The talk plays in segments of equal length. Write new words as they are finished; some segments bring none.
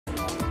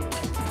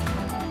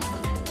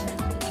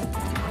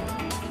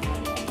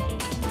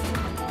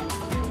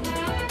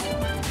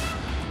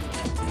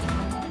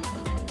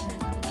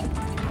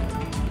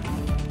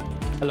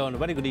Hello and a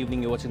very good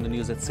evening. You're watching the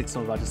news at 6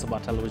 on Rajya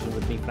Sabha television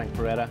with me, Frank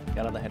Pereira.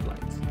 Here are the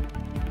headlines.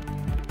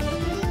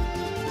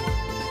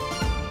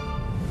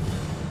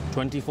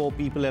 24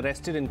 people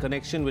arrested in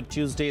connection with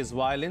Tuesday's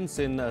violence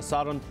in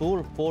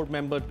Saharanpur.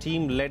 4-member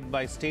team led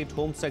by State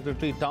Home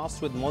Secretary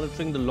tasked with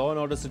monitoring the law and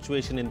order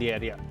situation in the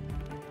area.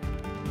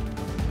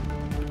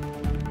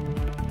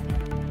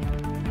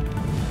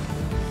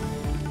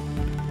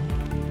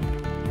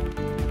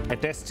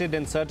 Attested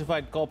and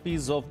certified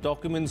copies of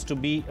documents to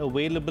be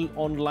available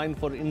online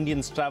for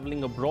Indians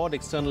travelling abroad.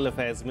 External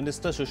Affairs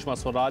Minister Sushma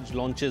Swaraj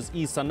launches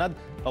e-Sanad,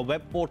 a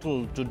web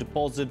portal to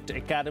deposit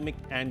academic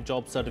and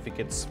job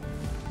certificates.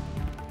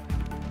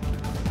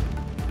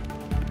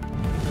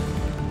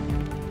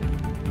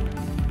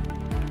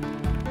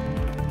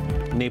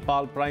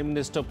 Nepal Prime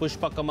Minister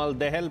Pushpa Kamal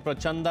Dahal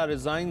Prachanda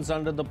resigns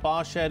under the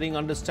power-sharing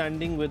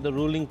understanding with the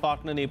ruling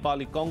partner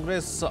Nepali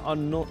Congress,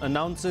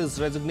 announces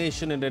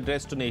resignation in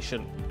address to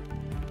nation.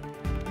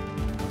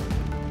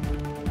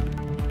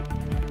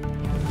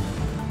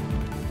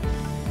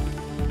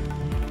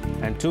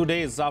 And 2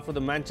 days after the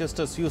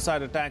Manchester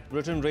suicide attack,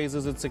 Britain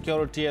raises its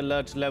security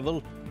alert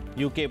level.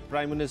 UK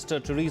Prime Minister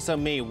Theresa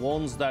May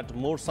warns that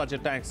more such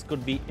attacks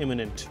could be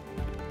imminent.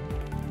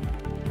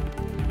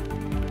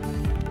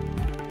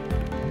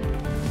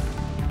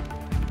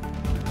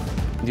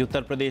 The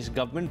Uttar Pradesh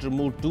government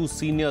removed 2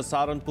 senior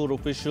Saharanpur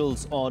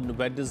officials on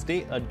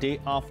Wednesday, a day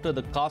after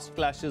the caste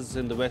clashes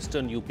in the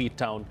western UP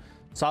town.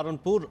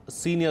 Saharanpur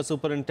Senior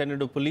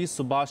Superintendent of Police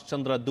Subhash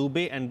Chandra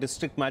Dubey and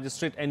District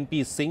Magistrate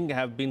NP Singh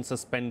have been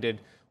suspended.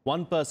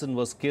 1 person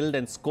was killed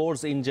and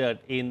scores injured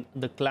in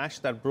the clash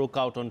that broke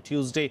out on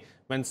Tuesday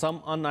when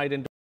some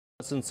unidentified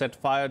person set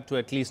fire to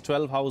at least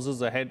 12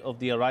 houses ahead of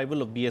the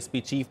arrival of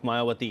BSP Chief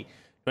Mayawati.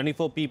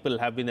 24 people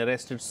have been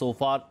arrested so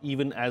far,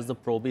 even as the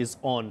probe is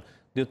on.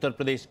 The Uttar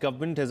Pradesh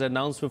government has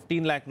announced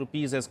 15 lakh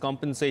rupees as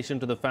compensation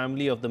to the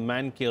family of the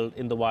man killed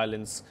in the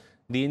violence.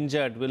 The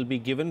injured will be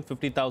given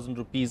 50,000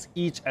 rupees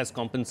each as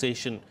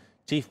compensation.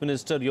 Chief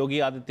Minister Yogi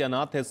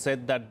Adityanath has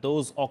said that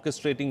those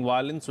orchestrating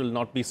violence will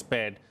not be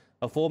spared.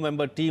 A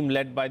 4-member team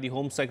led by the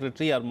Home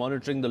Secretary are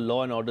monitoring the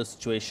law and order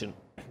situation.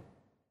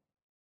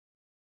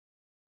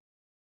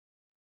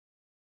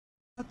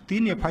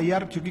 3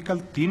 FIR, चूंकि कल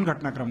 3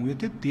 घटनाक्रम हुए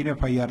थे, 3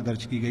 FIR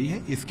दर्ज की गई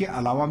है। इसके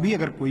अलावा भी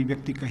अगर कोई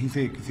व्यक्ति कहीं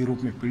से किसी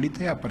रूप में पीड़ित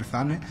है या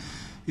परेशान है,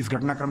 इस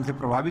घटनाक्रम से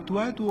प्रभावित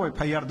हुआ है, तो वो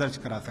एफआईआर दर्ज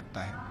करा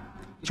सकता है।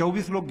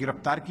 24 लोग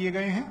गिरफ्तार किए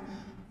गए हैं।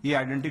 ये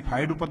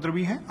आइडेंटिफाइड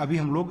उपद्रवी हैं। अभी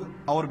हम लोग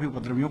और भी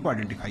उपद्रवियों को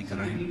आइडेंटिफाई कर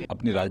रहे हैं।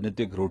 अपनी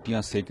राजनीतिक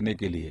रोटियां सेकने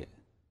के लिए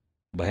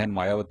बहन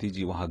मायावती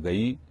जी वहां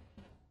गई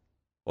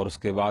और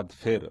उसके बाद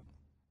फिर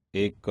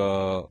एक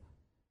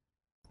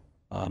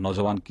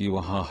नौजवान की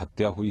वहां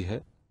हत्या हुई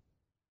है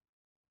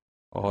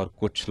और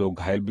कुछ लोग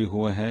घायल भी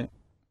हुए हैं।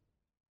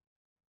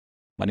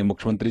 माननीय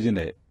मुख्यमंत्री जी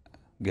ने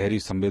गहरी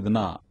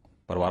संवेदना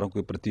परिवारों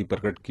के प्रति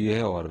प्रकट की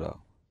है और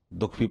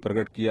दुख भी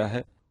प्रकट किया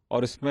है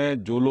और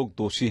इसमें जो लोग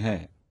दोषी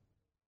हैं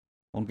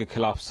उनके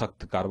खिलाफ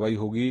सख्त कार्रवाई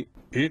होगी।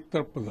 एक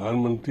तरफ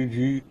प्रधानमंत्री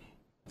जी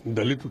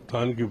दलित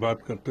उत्थान की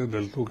बात करते हैं,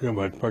 दलितों के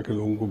भाजपा के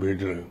लोगों को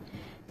भेज रहे हैं,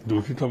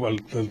 दूसरी तरफ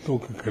दलितों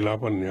के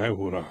खिलाफ अन्याय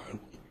हो रहा है।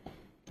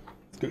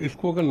 तो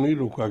इसको अगर नहीं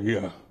रोका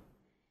गया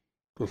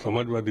तो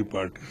समाजवादी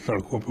पार्टी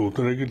सड़कों पर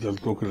उतरेगी।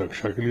 दलितों की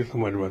रक्षा के लिए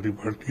समाजवादी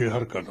पार्टी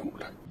हर कदम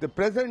उठाए। The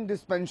present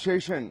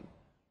dispensation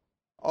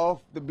of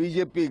the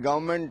BJP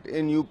government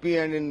in UP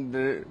and in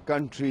the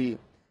country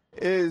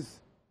is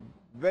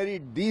very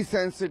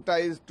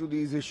desensitized to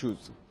these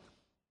issues.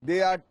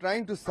 They are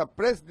trying to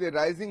suppress the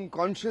rising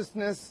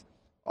consciousness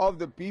of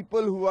the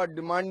people who are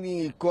demanding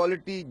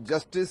equality,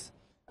 justice,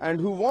 and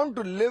who want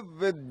to live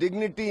with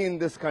dignity in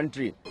this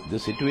country. The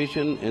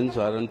situation in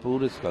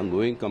Saharanpur is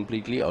going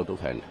completely out of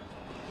hand.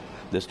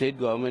 The state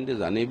government is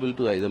unable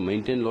to either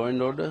maintain law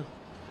and order,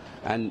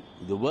 and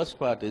the worst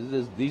part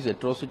is these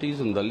atrocities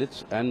on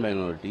Dalits and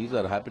minorities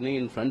are happening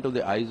in front of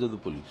the eyes of the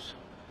police.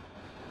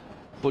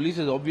 Police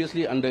is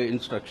obviously under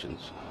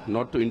instructions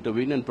not to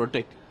intervene and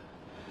protect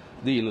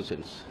the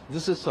innocents.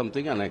 This is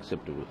something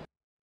unacceptable.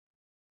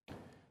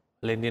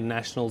 Indian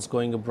nationals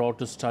going abroad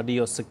to study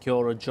or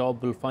secure a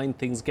job will find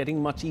things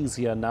getting much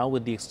easier now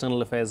with the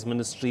External Affairs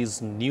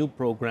Ministry's new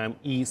program,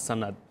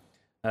 e-Sanad.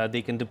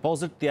 They can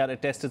deposit their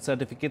attested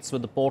certificates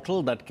with the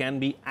portal that can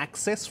be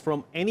accessed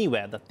from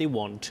anywhere that they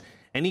want.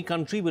 Any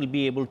country will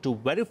be able to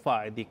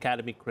verify the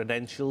academic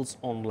credentials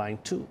online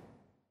too.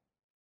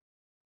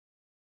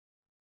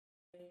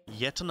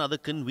 Yet another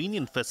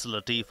convenient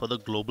facility for the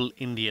global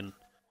Indian.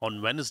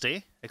 On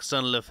Wednesday,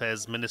 External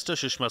Affairs Minister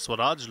Sushma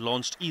Swaraj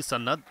launched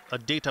e-Sanad, a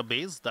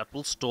database that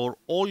will store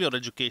all your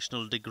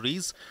educational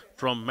degrees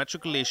from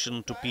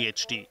matriculation to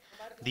PhD.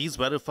 These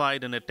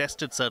verified and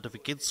attested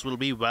certificates will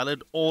be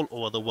valid all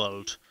over the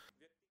world.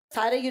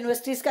 सारे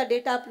universities का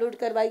data upload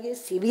करवाइए,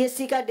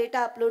 CBSE का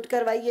data upload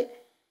करवाइए,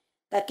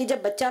 ताकि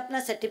जब बच्चा अपना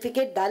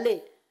certificate डाले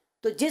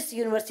तो जिस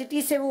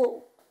यूनिवर्सिटी से वो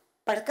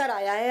पढ़कर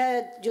आया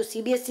है, जो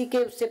सीबीएसई के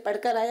उससे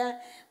पढ़कर आया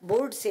है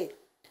बोर्ड से,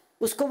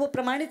 उसको वो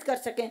प्रमाणित कर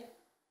सकें।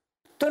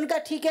 तो उनका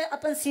ठीक है,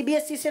 अपन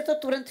सीबीएसई से तो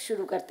तुरंत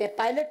शुरू करते हैं,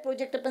 पायलट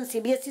प्रोजेक्ट अपन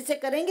सीबीएसई से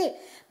करेंगे,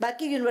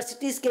 बाकी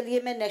यूनिवर्सिटीज के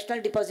लिए मैं नेशनल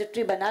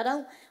डिपॉजिटरी बना रहा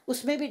हूं,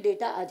 उसमें भी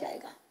डेटा आ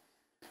जाएगा।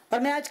 और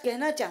मैं आज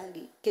कहना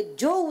चाहूंगी कि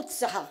जो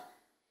उत्साह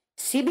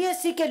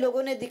सीबीएसई के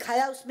लोगों ने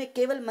दिखाया उसमें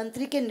केवल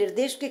मंत्री के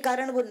निर्देश के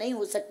कारण वो नहीं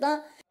हो सकता।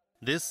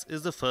 This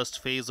is the first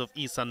phase of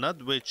eSanad,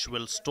 which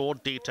will store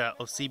data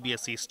of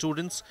CBSE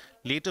students.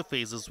 Later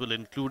phases will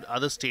include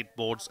other state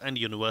boards and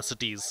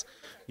universities.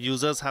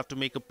 Users have to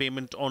make a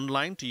payment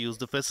online to use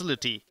the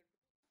facility.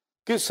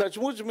 कि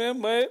सचमुच में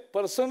मैं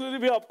personally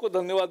भी आपको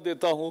धन्यवाद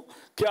देता हूं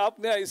कि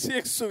आपने ऐसी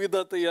एक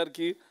सुविधा तैयार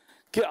की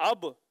कि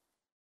अब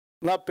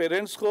ना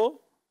पेरेंट्स को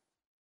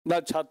ना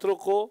छात्रों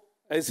को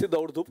ऐसी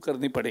दौड़ धूप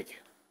करनी पड़ेगी।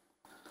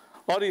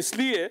 और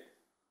इसलिए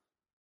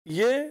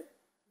ये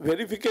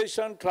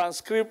वेरिफिकेशन,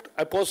 ट्रांसक्रिप्ट,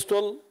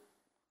 अपोस्टल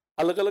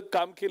अलग अलग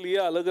काम के लिए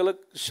अलग अलग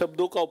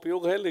शब्दों का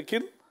उपयोग है,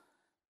 लेकिन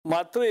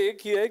मात्र एक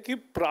ही है कि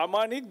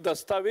प्रामाणिक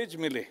दस्तावेज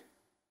मिले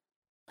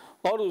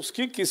और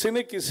उसकी किसी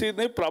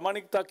ने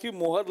प्रामाणिकता की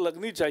मोहर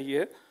लगनी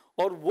चाहिए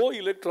और वो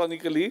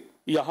इलेक्ट्रॉनिकली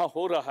यहाँ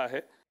हो रहा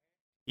है।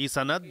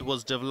 eSanad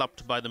was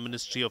developed by the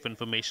Ministry of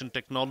Information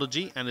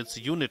Technology and its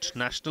unit,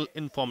 National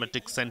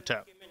Informatics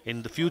Center.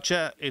 In the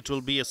future, it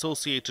will be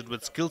associated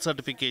with skill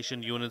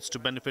certification units to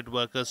benefit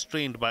workers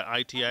trained by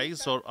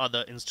ITIs or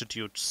other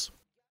institutes.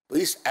 तो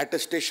इस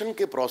attestation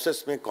के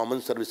process में common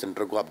service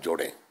centre को आप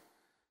जोड़ें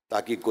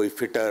ताकि कोई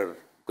fitter,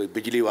 कोई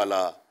बिजली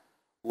वाला,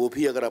 वो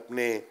भी अगर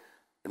अपने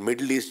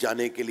मिडिल ईस्ट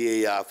जाने के लिए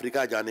या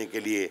अफ्रीका जाने के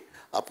लिए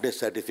अपने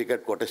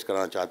सर्टिफिकेट को अटेस्ट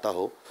कराना चाहता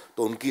हो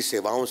तो उनकी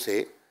सेवाओं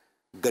से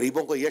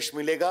गरीबों को यश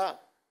मिलेगा,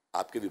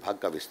 आपके विभाग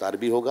का विस्तार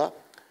भी होगा।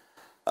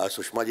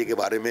 सुषमा जी के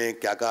बारे में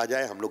क्या कहा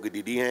जाए, हम लोग की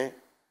दीदी हैं,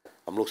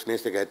 हम लोग स्नेह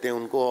से कहते हैं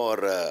उनको और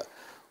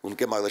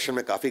उनके मार्गदर्शन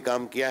में काफी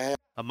काम किया है।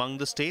 Among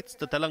the states,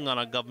 the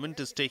Telangana government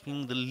is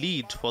taking the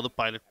lead for the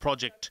pilot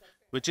project,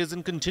 which is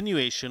in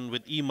continuation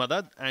with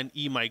eMadad and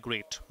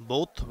eMigrate.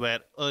 Both were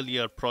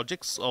earlier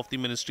projects of the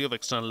Ministry of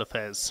External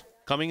Affairs.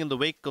 Coming in the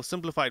wake of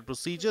simplified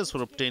procedures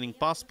for obtaining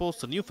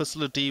passports, the new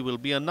facility will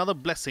be another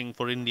blessing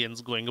for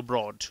Indians going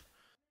abroad.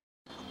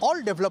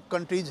 All developed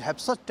countries have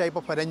such type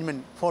of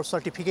arrangement for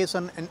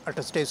certification and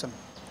attestation.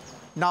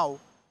 Now,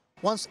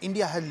 once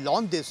India has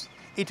launched this,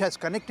 it has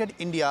connected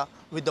India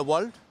with the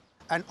world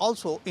and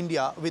also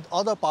India with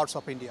other parts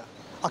of India.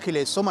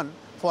 Akhilesh Suman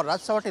for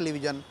Rajya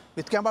Television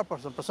with camera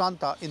person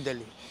Prasanta in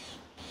Delhi.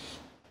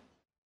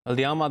 Well,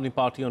 the Aam Aadmi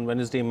Party on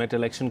Wednesday met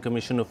Election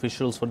Commission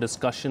officials for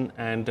discussion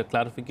and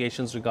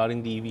clarifications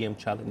regarding the EVM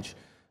challenge.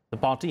 The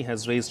party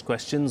has raised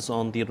questions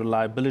on the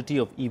reliability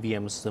of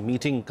EVMs. The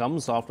meeting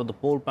comes after the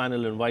poll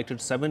panel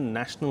invited 7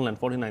 national and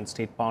 49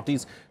 state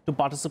parties to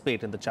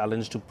participate in the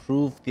challenge to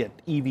prove that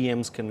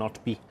EVMs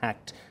cannot be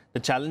hacked. The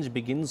challenge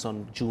begins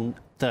on June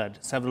 3rd.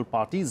 Several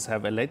parties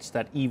have alleged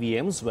that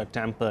EVMs were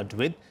tampered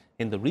with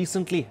in the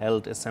recently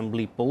held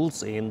assembly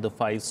polls in the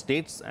 5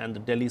 states and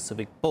the Delhi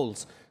civic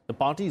polls. The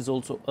parties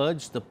also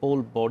urged the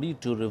poll body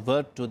to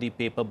revert to the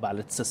paper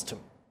ballot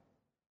system.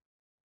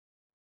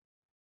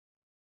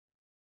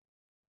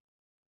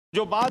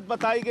 जो बात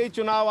बताई गई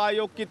चुनाव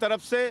आयोग की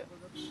तरफ से,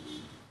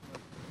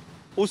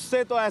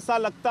 उससे तो ऐसा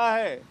लगता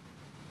है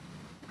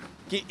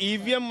कि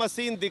ईवीएम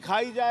मशीन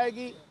दिखाई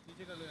जाएगी।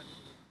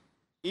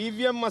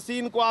 ईवीएम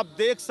मशीन को आप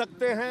देख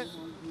सकते हैं,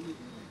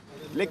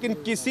 लेकिन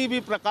किसी भी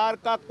प्रकार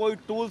का कोई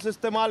टूल्स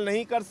इस्तेमाल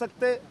नहीं कर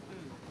सकते।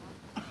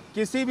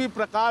 किसी भी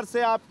प्रकार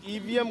से आप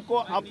ईवीएम को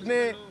अपने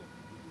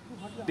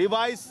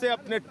डिवाइस से,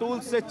 अपने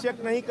टूल्स से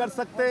चेक नहीं कर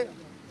सकते।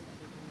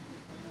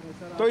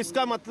 तो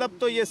इसका मतलब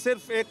तो ये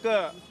सिर्फ एक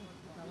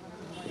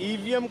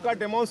ईवीएम का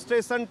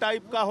डेमोन्स्ट्रेशन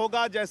टाइप का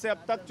होगा, जैसे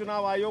अब तक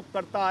चुनाव आयोग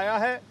करता आया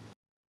है।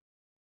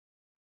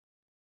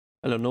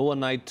 Well, an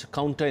overnight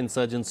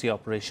counter-insurgency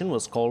operation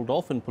was called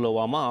off in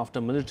Pulwama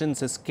after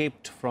militants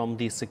escaped from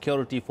the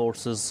security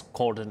forces'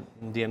 cordon.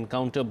 The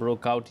encounter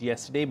broke out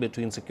yesterday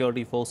between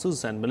security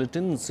forces and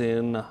militants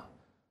in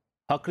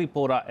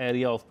Hakripora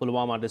area of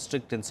Pulwama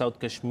district in South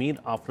Kashmir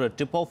after a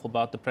tip-off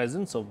about the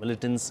presence of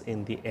militants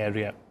in the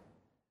area.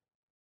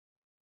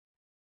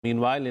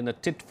 Meanwhile, in a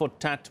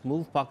tit-for-tat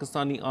move,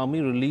 Pakistani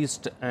army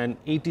released an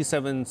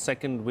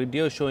 87-second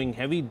video showing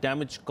heavy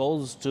damage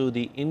caused to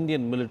the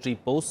Indian military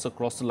posts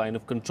across the line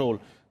of control.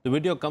 The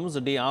video comes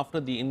a day after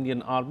the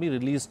Indian army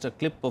released a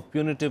clip of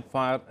punitive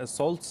fire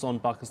assaults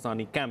on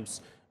Pakistani camps.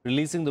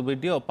 Releasing the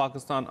video, a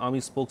Pakistan army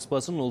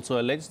spokesperson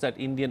also alleged that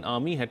Indian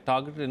army had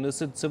targeted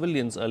innocent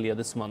civilians earlier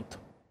this month.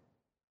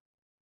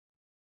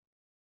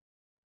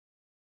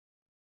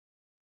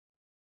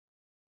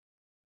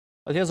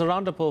 Well, here's a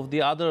roundup of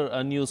the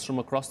other news from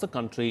across the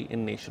country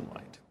in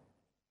Nationwide.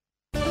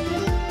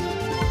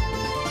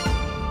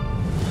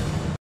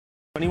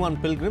 21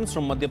 pilgrims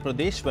from Madhya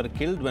Pradesh were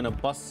killed when a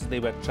bus they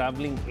were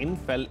travelling in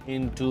fell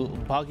into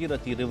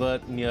Bhagirathi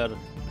river near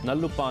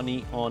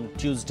Nallupani on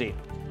Tuesday.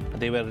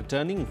 They were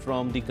returning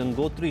from the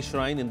Gangotri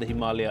shrine in the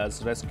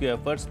Himalayas. Rescue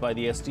efforts by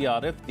the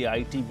SDRF, the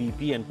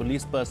ITBP and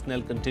police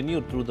personnel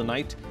continued through the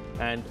night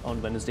and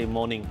on Wednesday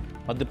morning.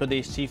 Madhya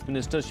Pradesh Chief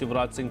Minister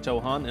Shivraj Singh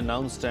Chauhan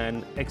announced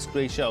an ex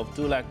gratia of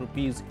 2 lakh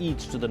rupees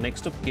each to the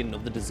next of kin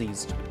of the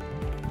deceased.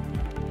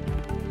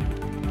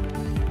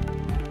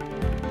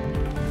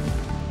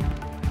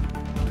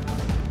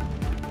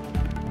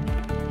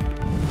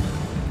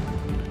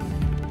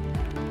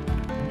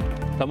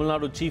 Tamil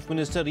Nadu Chief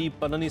Minister E.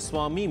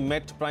 Palaniswamy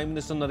met Prime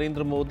Minister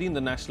Narendra Modi in the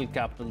national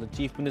capital. The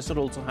Chief Minister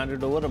also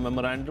handed over a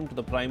memorandum to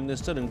the Prime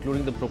Minister,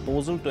 including the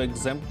proposal to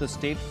exempt the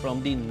state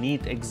from the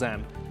NEET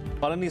exam.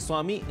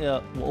 Palaniswamy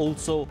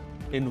also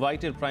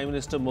invited Prime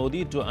Minister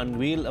Modi to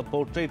unveil a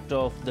portrait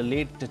of the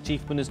late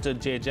Chief Minister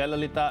J.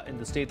 Jayalalitha in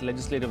the State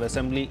Legislative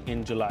Assembly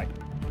in July.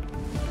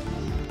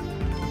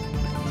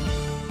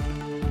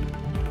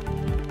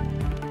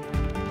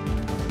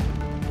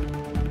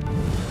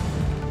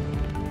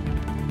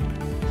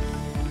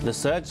 The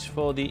search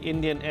for the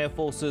Indian Air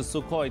Force's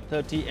Sukhoi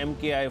 30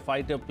 MKI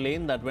fighter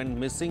plane that went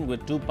missing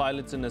with 2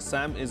 pilots in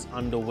Assam is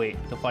underway.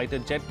 The fighter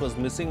jet was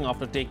missing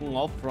after taking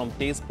off from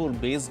Tezpur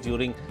base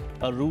during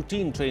a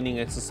routine training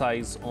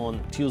exercise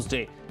on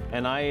Tuesday.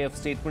 An IAF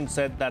statement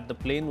said that the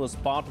plane was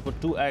part of a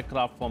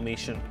 2-aircraft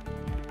formation.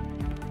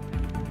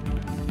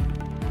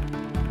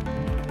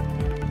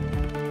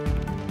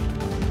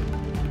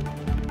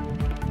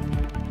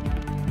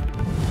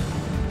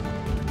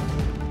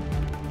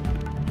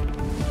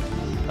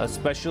 A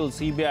special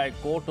CBI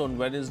court on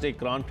Wednesday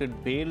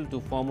granted bail to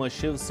former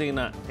Shiv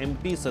Sena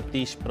MP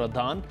Satish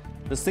Pradhan,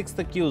 the 6th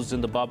accused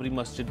in the Babri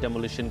Masjid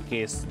demolition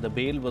case. The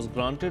bail was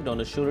granted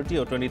on a surety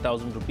of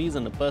 20,000 rupees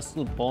and a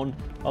personal bond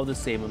of the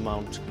same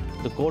amount.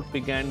 The court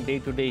began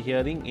day-to-day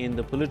hearing in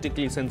the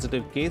politically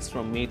sensitive case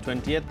from May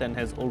 20th and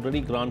has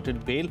already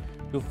granted bail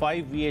to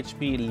 5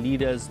 VHP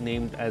leaders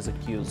named as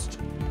accused.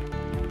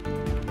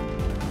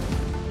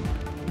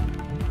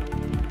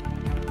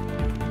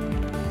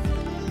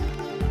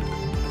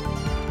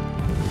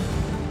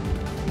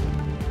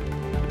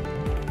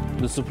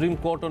 The Supreme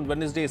Court on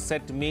Wednesday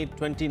set May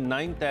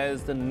 29th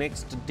as the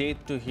next date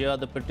to hear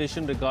the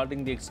petition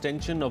regarding the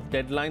extension of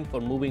deadline for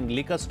moving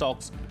liquor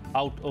stocks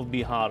out of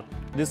Bihar.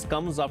 This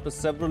comes after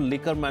several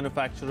liquor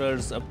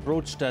manufacturers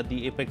approached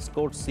the Apex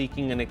Court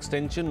seeking an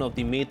extension of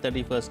the May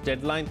 31st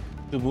deadline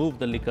to move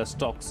the liquor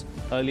stocks.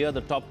 Earlier,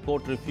 the top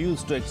court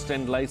refused to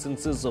extend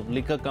licenses of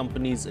liquor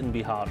companies in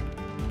Bihar.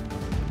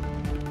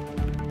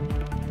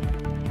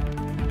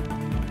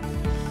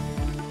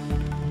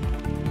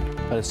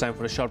 Well, it's time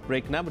for a short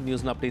break now, but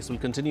news and updates will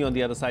continue on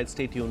the other side.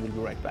 Stay tuned, we'll be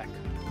right back.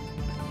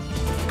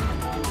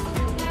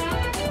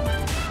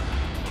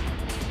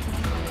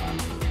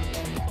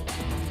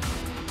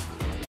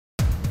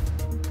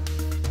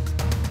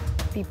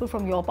 People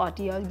from your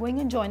party are going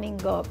and joining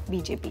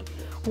BJP.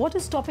 What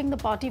is stopping the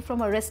party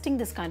from arresting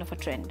this kind of a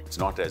trend? It's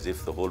not as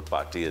if the whole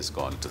party has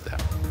gone to them.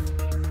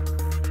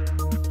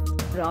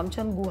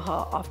 Ramchand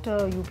Guha,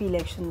 after UP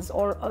elections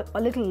or a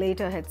little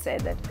later, had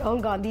said that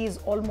Rahul Gandhi is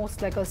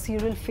almost like a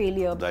serial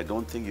failure. I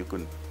don't think you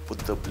can put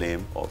the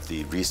blame of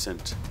the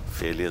recent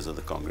failures of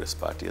the Congress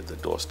party at the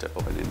doorstep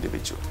of an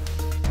individual.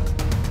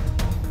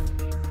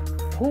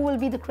 Who will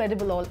be the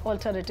credible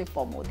alternative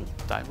for Modi?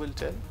 Time will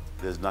tell.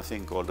 There's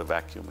nothing called a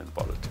vacuum in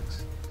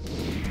politics.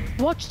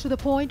 Watch To The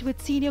Point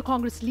with senior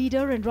Congress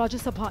leader and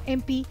Rajya Sabha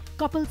MP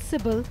Kapil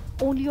Sibal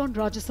only on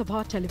Rajya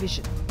Sabha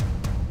television.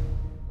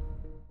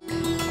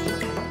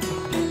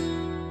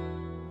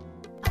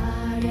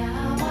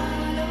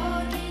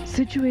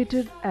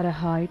 Situated at a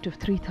height of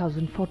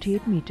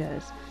 3,048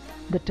 meters,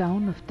 the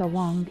town of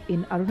Tawang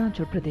in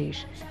Arunachal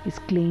Pradesh is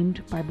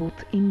claimed by both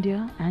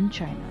India and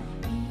China.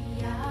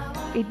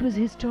 It was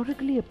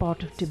historically a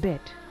part of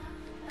Tibet,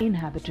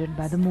 inhabited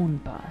by the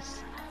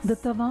Monpas. The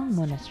Tawang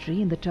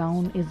monastery in the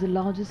town is the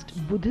largest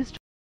Buddhist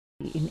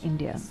monastery in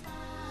India.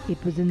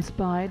 It was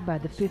inspired by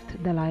the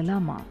 5th Dalai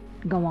Lama,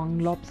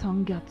 Gawang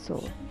Lobsang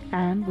Gyatso,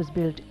 and was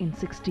built in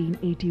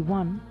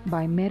 1681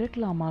 by Merit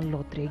Lama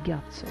Lotre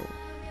Gyatso.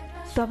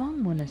 Tawang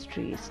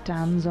Monastery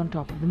stands on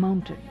top of the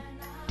mountain,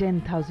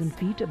 10,000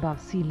 feet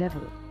above sea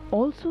level,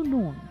 also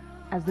known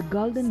as the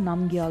Golden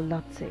Namgyal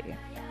Latse.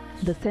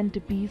 The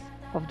centerpiece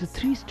of the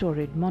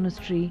 3-storied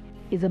monastery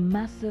is a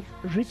massive,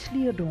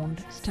 richly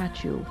adorned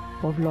statue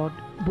of Lord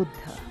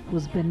Buddha,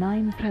 whose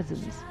benign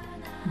presence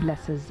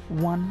blesses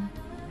one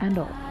and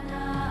all.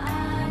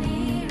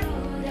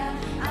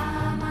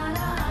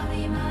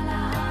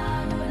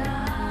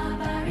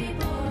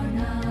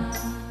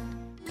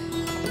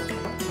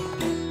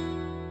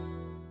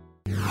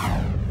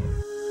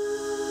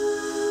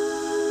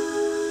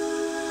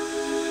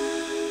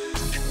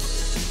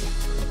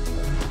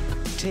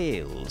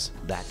 Tales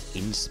that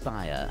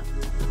inspire.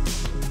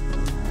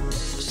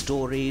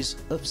 Stories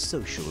of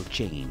social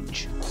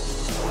change.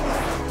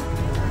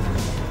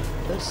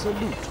 A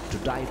salute to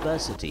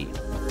diversity.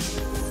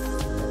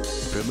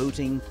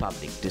 Promoting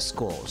public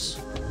discourse.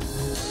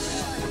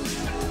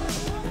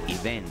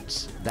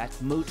 Events that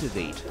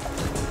motivate.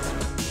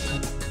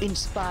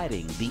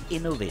 Inspiring the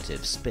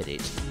innovative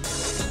spirit.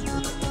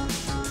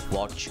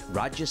 Watch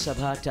Rajya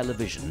Sabha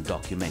television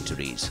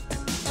documentaries.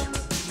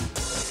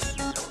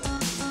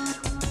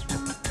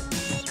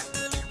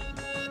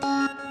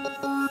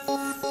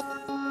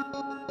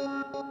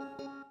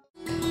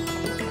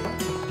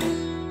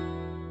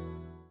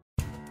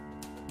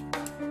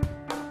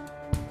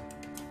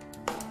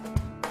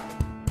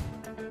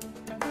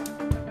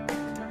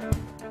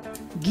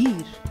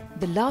 Gir,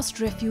 the last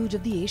refuge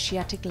of the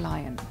Asiatic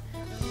lion.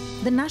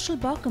 The national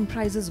park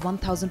comprises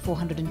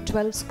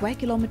 1,412 square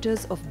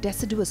kilometers of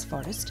deciduous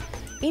forest,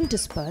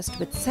 interspersed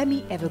with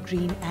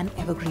semi-evergreen and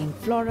evergreen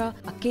flora,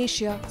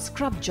 acacia,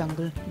 scrub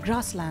jungle,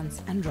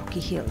 grasslands and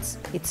rocky hills.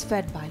 It's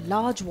fed by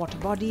large water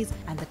bodies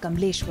and the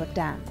Kamleshwar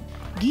Dam.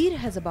 Gir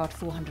has about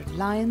 400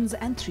 lions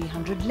and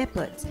 300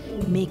 leopards,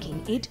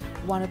 making it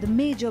one of the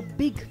major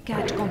big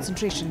cat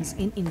concentrations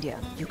in India.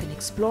 You can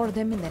explore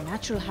them in their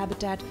natural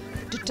habitat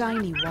to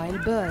tiny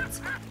wild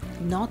birds,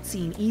 not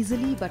seen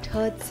easily but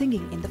heard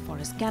singing in the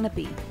forest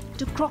canopy,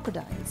 to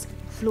crocodiles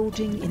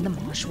floating in the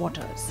marsh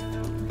waters.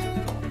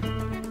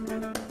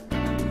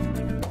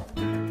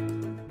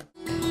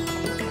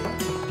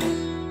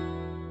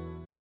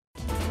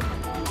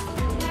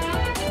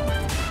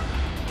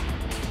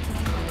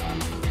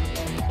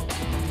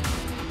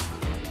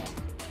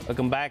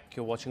 Welcome back.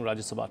 You're watching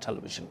Rajya Sabha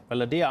television.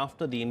 Well, a day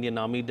after the Indian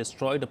Army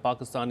destroyed a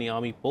Pakistani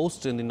army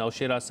post in the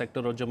Nowshera sector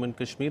of Jammu and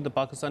Kashmir, the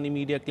Pakistani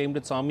media claimed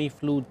its army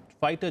flew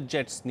fighter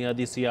jets near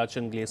the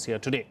Siachen glacier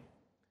today.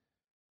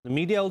 The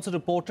media also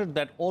reported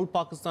that all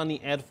Pakistani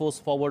Air Force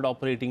forward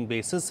operating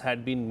bases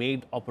had been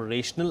made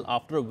operational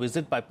after a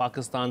visit by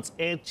Pakistan's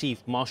Air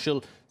Chief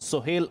Marshal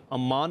Sohail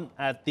Aman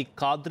at the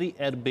Qadri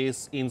Air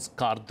Base in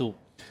Skardu.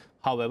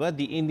 However,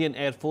 the Indian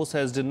Air Force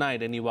has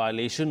denied any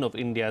violation of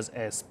India's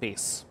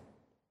airspace.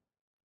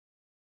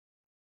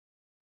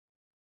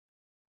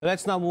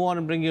 Let's now move on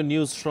and bring you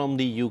news from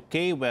the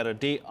UK, where a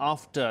day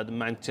after the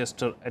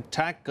Manchester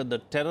attack, the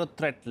terror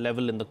threat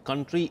level in the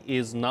country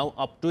is now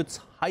up to its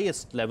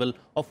highest level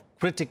of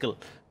critical.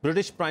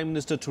 British Prime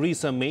Minister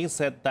Theresa May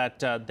said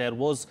that there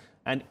was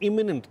an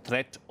imminent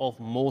threat of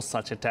more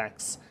such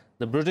attacks.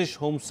 The British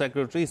Home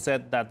Secretary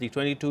said that the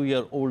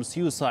 22-year-old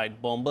suicide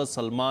bomber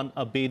Salman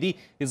Abedi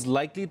is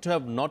likely to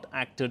have not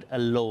acted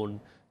alone.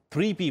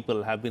 3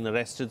 people have been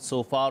arrested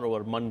so far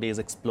over Monday's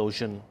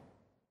explosion.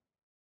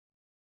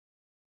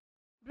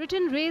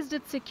 Britain raised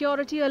its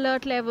security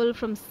alert level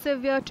from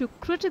severe to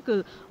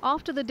critical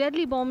after the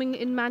deadly bombing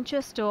in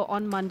Manchester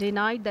on Monday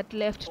night that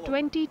left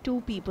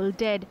 22 people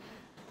dead.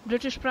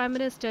 British Prime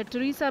Minister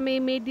Theresa May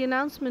made the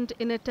announcement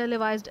in a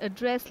televised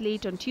address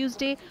late on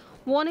Tuesday,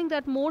 warning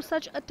that more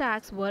such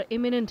attacks were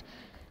imminent.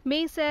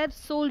 May said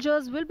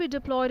soldiers will be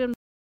deployed on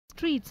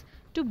streets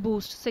to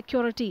boost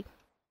security.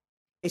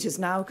 It is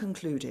now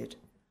concluded,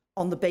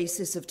 on the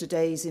basis of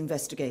today's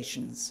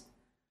investigations,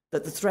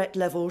 that the threat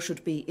level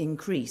should be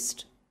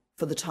increased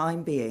for the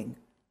time being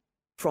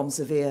from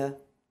severe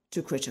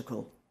to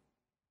critical.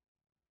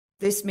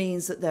 This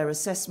means that their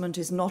assessment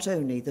is not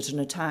only that an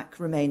attack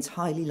remains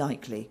highly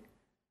likely,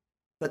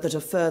 but that a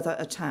further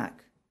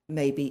attack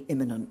may be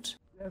imminent.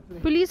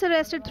 Police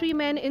arrested 3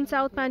 men in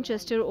South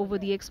Manchester over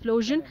the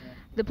explosion.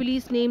 The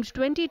police named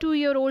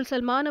 22-year-old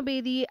Salman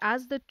Abedi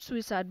as the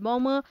suicide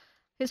bomber.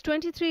 His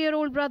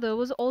 23-year-old brother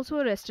was also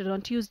arrested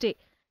on Tuesday.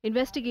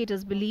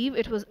 Investigators believe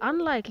it was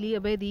unlikely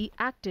Abedi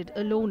acted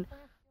alone.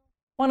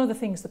 One of the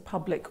things the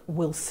public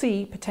will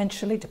see,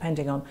 potentially,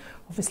 depending on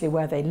obviously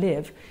where they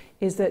live,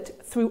 is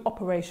that through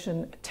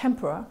Operation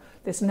Tempora,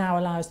 this now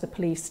allows the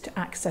police to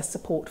access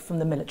support from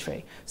the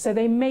military. So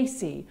they may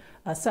see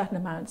certain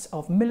amounts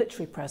of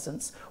military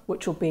presence,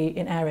 which will be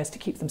in areas to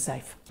keep them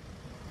safe.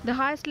 The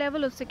highest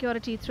level of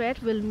security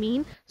threat will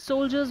mean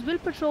soldiers will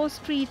patrol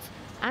streets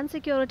and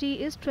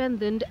security is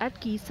strengthened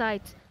at key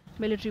sites.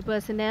 Military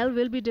personnel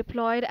will be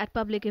deployed at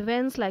public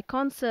events like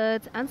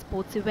concerts and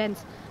sports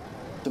events.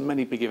 There are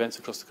many big events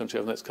across the country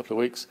over the next couple of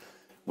weeks.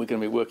 We're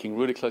going to be working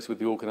really closely with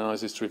the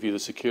organisers to review the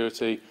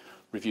security,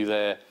 review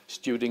their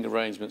stewarding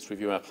arrangements,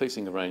 review our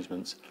policing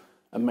arrangements,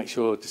 and make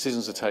sure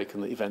decisions are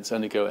taken that events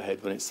only go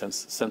ahead when it's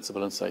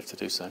sensible and safe to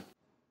do so.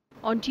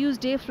 On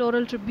Tuesday,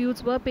 floral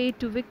tributes were paid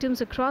to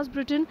victims across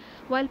Britain,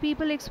 while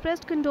people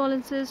expressed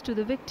condolences to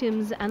the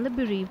victims and the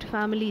bereaved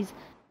families.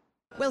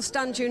 We'll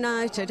stand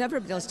united.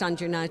 Everybody will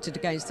stand united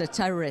against the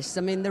terrorists.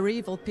 I mean, they're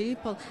evil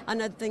people,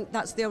 and I think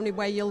that's the only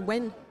way you'll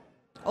win,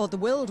 or the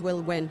world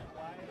will win,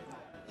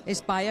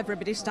 is by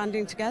everybody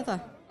standing together.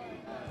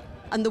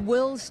 And the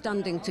world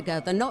standing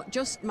together, not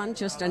just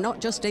Manchester, not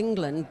just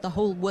England, the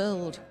whole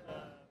world.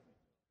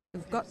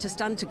 We've got to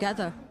stand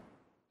together.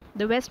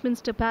 The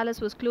Westminster Palace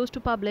was closed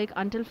to public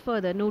until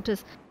further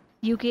notice.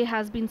 UK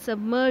has been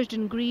submerged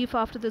in grief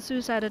after the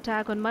suicide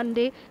attack on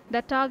Monday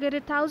that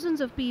targeted thousands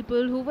of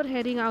people who were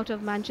heading out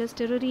of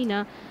Manchester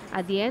Arena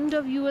at the end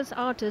of US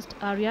artist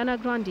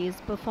Ariana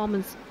Grande's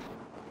performance.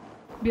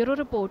 Bureau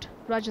Report,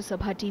 Rajya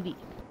Sabha TV.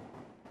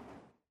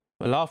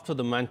 Well, after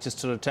the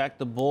Manchester attack,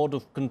 the Board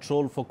of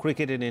Control for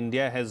Cricket in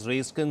India has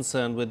raised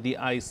concern with the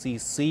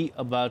ICC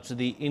about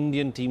the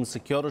Indian team's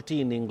security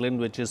in England,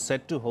 which is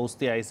set to host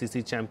the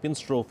ICC Champions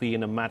Trophy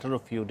in a matter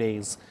of few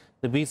days.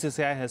 The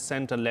BCCI has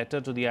sent a letter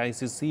to the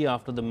ICC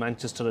after the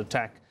Manchester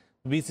attack.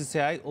 The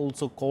BCCI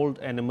also called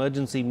an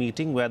emergency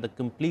meeting where the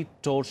complete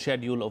tour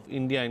schedule of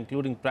India,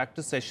 including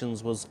practice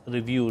sessions, was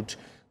reviewed.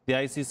 The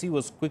ICC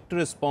was quick to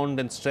respond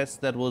and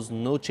stressed there was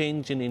no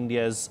change in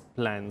India's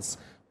plans.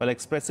 While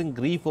expressing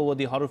grief over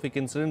the horrific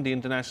incident, the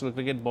International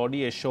Cricket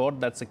Body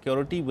assured that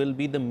security will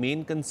be the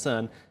main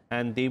concern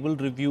and they will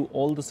review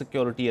all the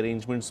security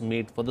arrangements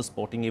made for the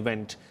sporting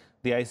event.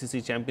 The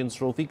ICC Champions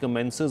Trophy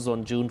commences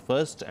on June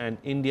 1st and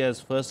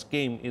India's first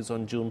game is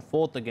on June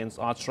 4th against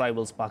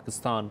arch-rivals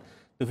Pakistan.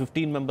 The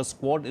 15-member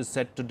squad is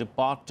set to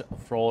depart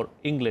for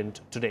England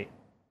today.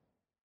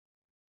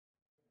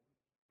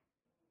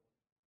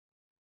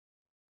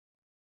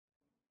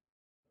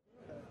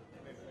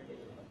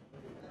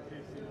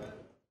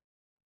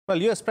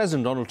 Well, US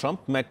President Donald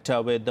Trump met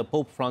with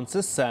Pope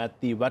Francis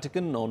at the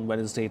Vatican on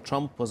Wednesday.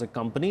 Trump was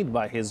accompanied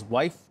by his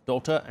wife,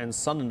 daughter and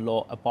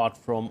son-in-law, apart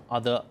from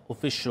other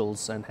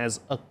officials, and has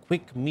a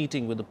quick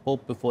meeting with the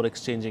Pope before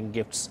exchanging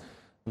gifts.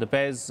 The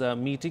pair's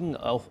meeting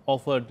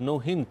offered no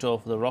hint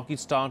of the rocky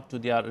start to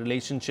their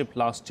relationship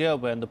last year,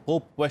 when the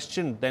Pope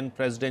questioned then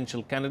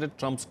presidential candidate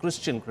Trump's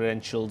Christian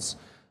credentials.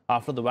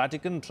 After the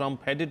Vatican,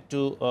 Trump headed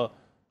to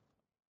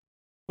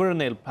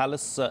Quirinal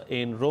Palace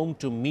in Rome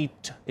to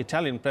meet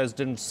Italian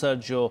President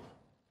Sergio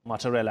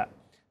Mattarella.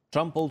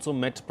 Trump also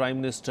met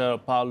Prime Minister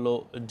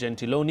Paolo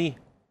Gentiloni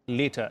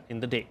later in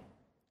the day.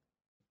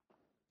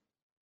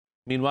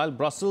 Meanwhile,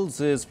 Brussels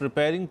is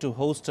preparing to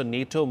host a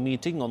NATO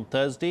meeting on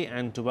Thursday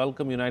and to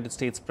welcome United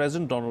States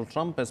President Donald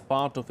Trump as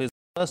part of his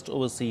first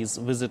overseas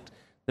visit.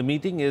 The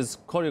meeting is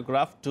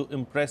choreographed to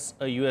impress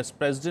a US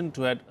president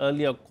who had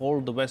earlier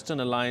called the Western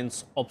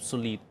alliance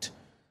obsolete.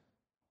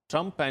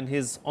 Trump and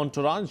his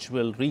entourage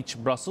will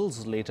reach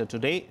Brussels later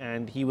today,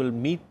 and he will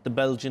meet the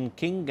Belgian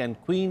King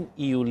and Queen,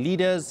 EU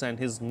leaders and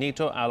his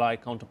NATO ally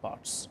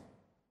counterparts.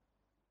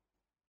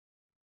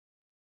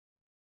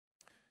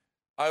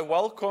 I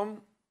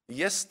welcome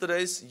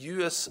yesterday's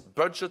US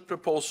budget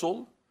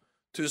proposal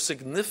to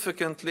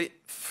significantly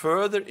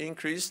further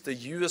increase the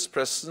US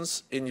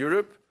presence in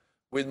Europe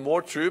with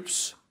more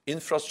troops,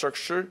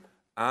 infrastructure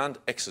and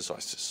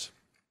exercises.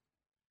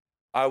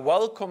 I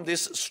welcome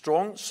this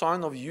strong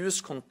sign of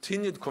US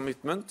continued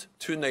commitment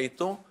to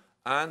NATO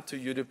and to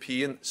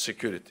European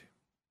security.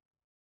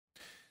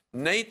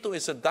 NATO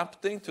is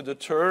adapting to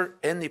deter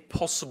any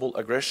possible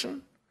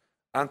aggression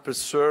and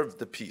preserve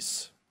the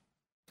peace.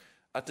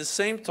 At the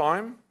same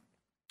time,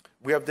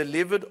 we have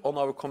delivered on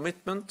our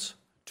commitment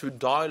to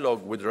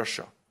dialogue with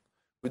Russia,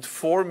 with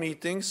 4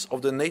 meetings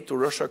of the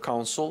NATO-Russia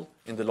Council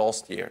in the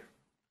last year.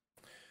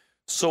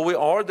 So we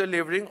are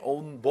delivering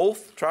on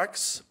both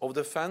tracks of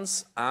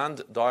defense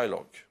and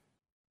dialogue.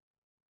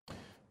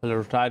 Well, a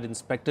retired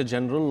Inspector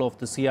General of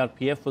the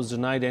CRPF was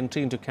denied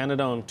entry into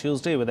Canada on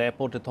Tuesday, with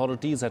airport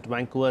authorities at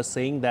Vancouver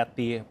saying that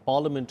the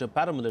Parliament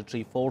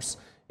paramilitary force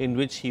in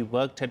which he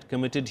worked had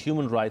committed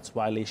human rights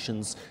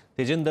violations.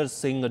 Tejinder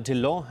Singh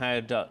Dhillon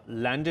had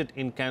landed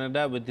in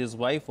Canada with his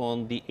wife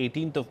on the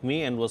 18th of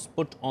May and was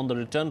put on the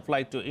return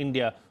flight to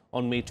India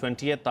on May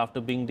 20th after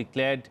being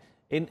declared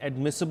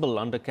inadmissible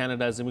under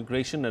Canada's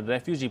Immigration and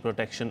Refugee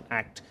Protection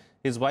Act.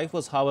 His wife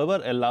was,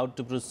 however, allowed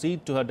to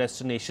proceed to her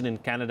destination in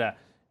Canada.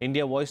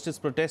 India voiced its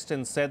protest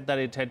and said that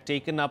it had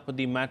taken up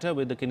the matter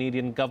with the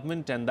Canadian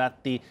government and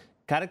that the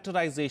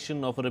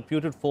characterization of a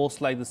reputed force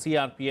like the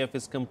CRPF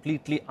is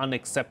completely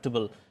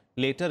unacceptable.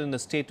 Later, in a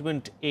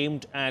statement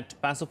aimed at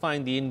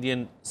pacifying the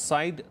Indian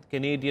side,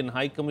 Canadian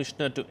High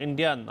Commissioner to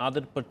India,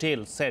 Nadir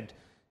Patel, said,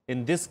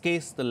 "In this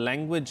case, the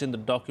language in the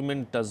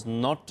document does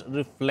not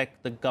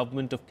reflect the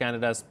Government of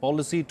Canada's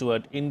policy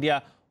toward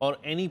India or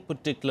any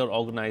particular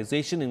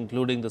organization,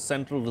 including the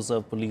Central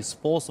Reserve Police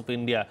Force of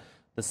India.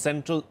 The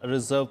Central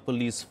Reserve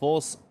Police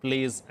Force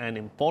plays an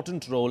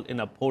important role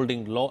in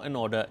upholding law and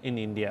order in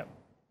India."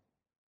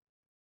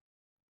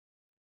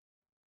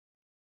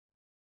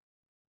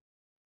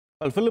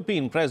 Well,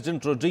 Philippine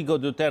President Rodrigo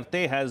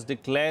Duterte has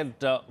declared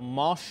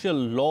martial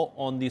law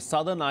on the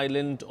southern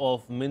island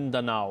of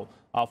Mindanao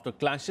after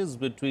clashes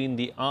between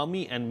the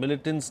army and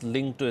militants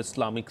linked to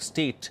Islamic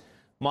State.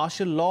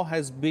 Martial law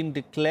has been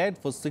declared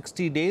for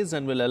 60 days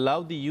and will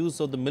allow the use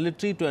of the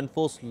military to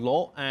enforce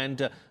law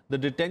and the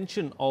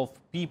detention of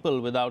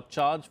people without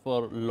charge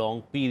for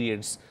long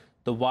periods.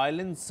 The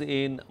violence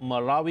in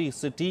Marawi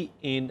city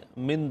in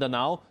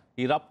Mindanao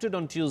erupted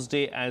on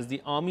Tuesday as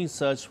the army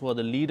searched for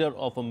the leader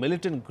of a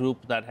militant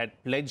group that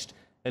had pledged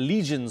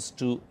allegiance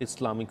to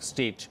Islamic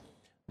State.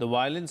 The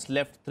violence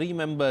left 3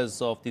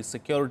 members of the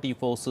security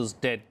forces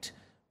dead.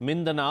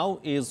 Mindanao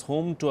is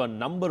home to a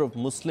number of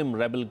Muslim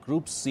rebel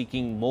groups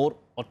seeking more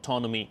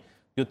autonomy.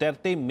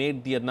 Duterte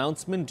made the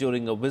announcement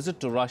during a visit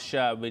to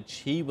Russia, which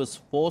he was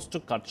forced to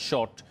cut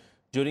short.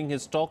 During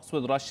his talks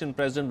with Russian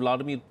President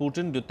Vladimir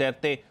Putin,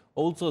 Duterte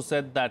also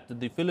said that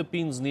the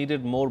Philippines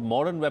needed more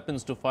modern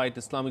weapons to fight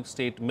Islamic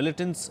State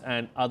militants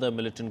and other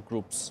militant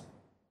groups.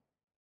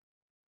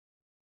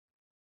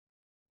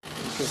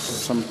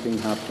 Something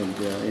happened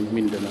in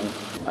Mindanao.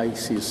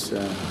 ISIS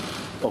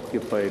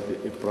occupied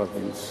a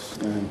province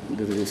and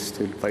there is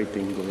still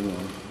fighting going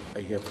on.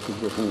 I have to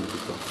go home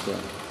because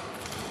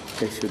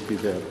I should be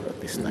there at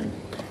this time.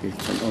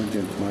 It's an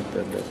urgent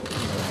matter that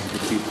the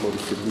people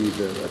should be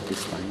there at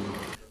this time.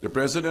 The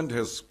President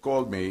has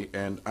called me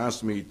and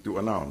asked me to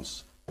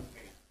announce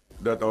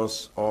that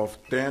as of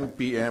 10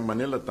 p.m.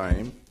 Manila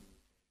time,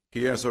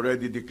 he has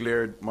already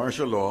declared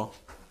martial law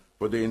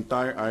for the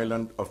entire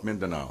island of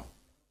Mindanao.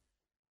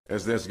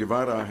 As Des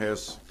Guevara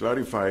has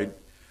clarified,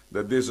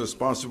 that this is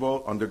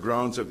possible on the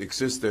grounds of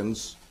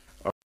existence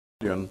of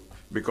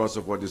because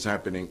of what is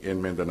happening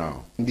in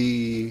Mindanao.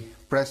 The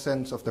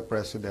presence of the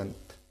President,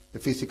 the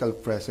physical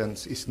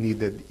presence is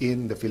needed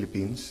in the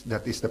Philippines.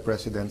 That is the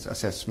President's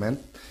assessment.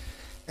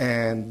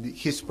 And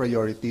his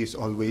priority is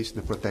always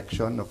the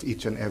protection of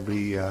each and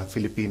every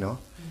Filipino.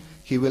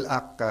 He will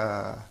act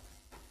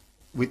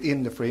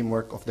within the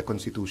framework of the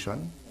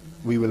Constitution.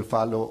 We will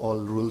follow all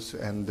rules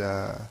and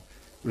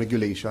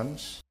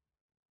regulations.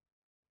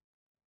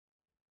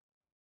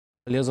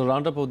 Here's a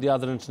roundup of the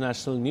other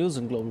international news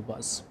and global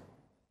buzz.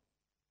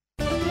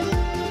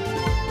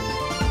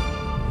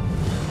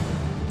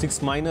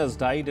 6 miners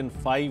died and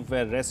 5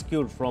 were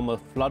rescued from a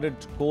flooded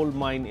coal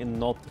mine in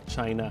North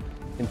China.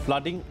 In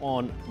flooding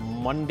on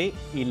Monday,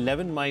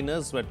 11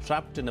 miners were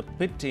trapped in a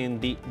pit in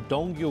the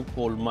Dongyu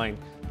coal mine.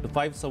 The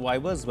 5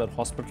 survivors were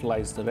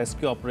hospitalized. The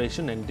rescue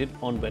operation ended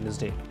on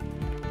Wednesday.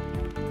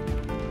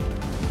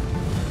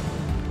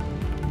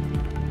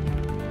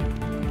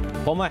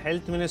 Former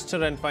Health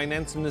Minister and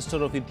Finance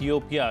Minister of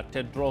Ethiopia,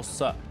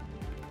 Tedros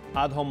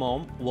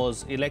Adhanom,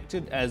 was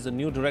elected as the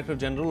new Director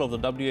General of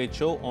the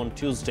WHO on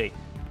Tuesday.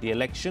 The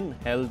election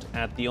held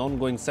at the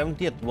ongoing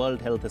 70th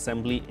World Health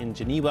Assembly in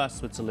Geneva,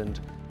 Switzerland.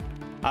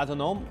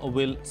 Adhanom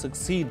will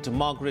succeed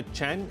Margaret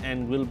Chan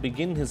and will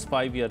begin his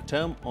 5-year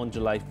term on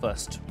July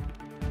 1st.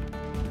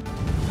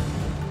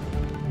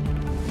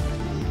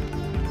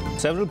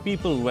 Several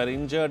people were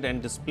injured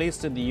and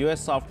displaced in the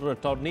U.S. after a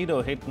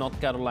tornado hit North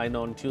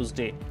Carolina on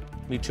Tuesday.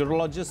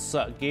 Meteorologists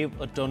gave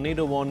a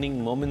tornado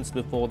warning moments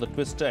before the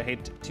twister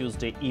hit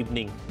Tuesday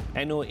evening.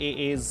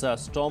 NOAA's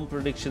Storm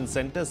Prediction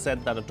Center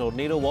said that a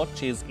tornado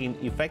watch is in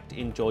effect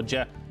in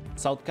Georgia,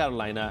 South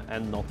Carolina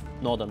and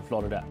northern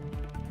Florida.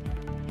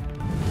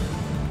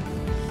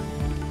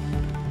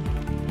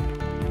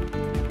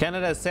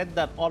 Canada said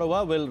that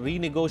Ottawa will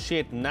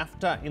renegotiate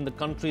NAFTA in the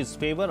country's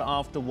favor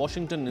after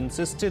Washington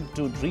insisted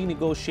to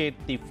renegotiate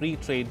the free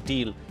trade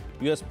deal.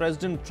 US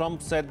President Trump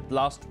said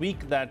last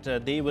week that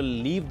they will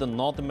leave the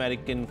North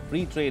American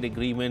Free Trade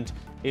Agreement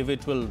if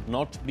it will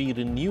not be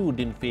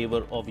renewed in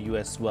favor of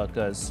US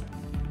workers.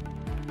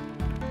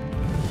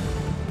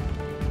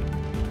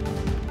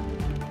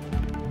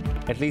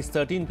 At least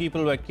 13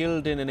 people were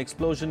killed in an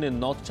explosion in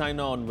North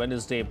China on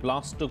Wednesday.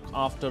 Blast took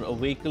after a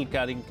vehicle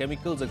carrying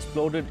chemicals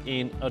exploded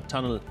in a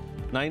tunnel.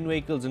 9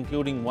 vehicles,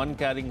 including 1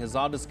 carrying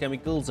hazardous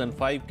chemicals and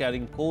 5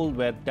 carrying coal,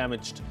 were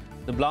damaged.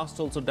 The blast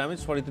also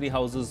damaged 43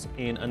 houses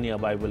in a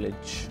nearby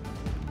village.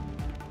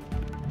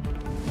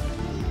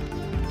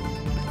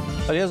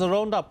 But here's a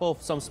roundup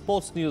of some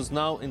sports news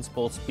now in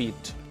Sports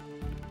Beat.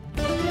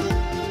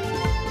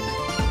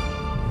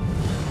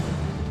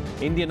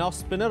 Indian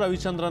off-spinner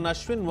Ravichandran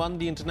Ashwin won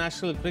the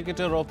International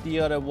Cricketer of the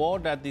Year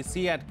award at the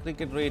SIAT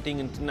Cricket Rating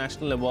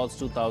International Awards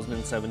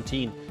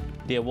 2017.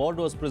 The award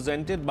was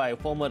presented by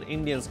former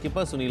Indian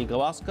skipper Sunil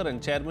Gavaskar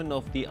and chairman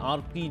of the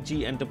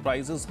RPG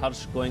Enterprises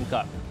Harsh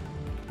Goenka.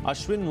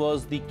 Ashwin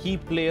was the key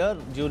player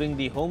during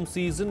the home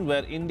season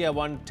where India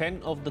won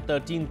 10 of the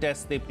 13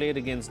 tests they played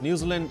against New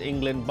Zealand,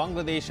 England,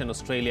 Bangladesh and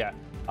Australia.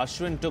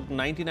 Ashwin took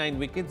 99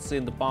 wickets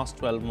in the past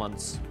 12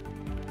 months.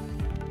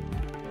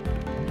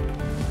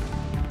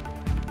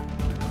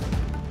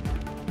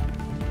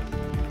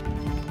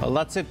 Well,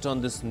 that's it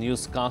on this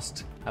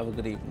newscast. Have a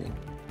good evening.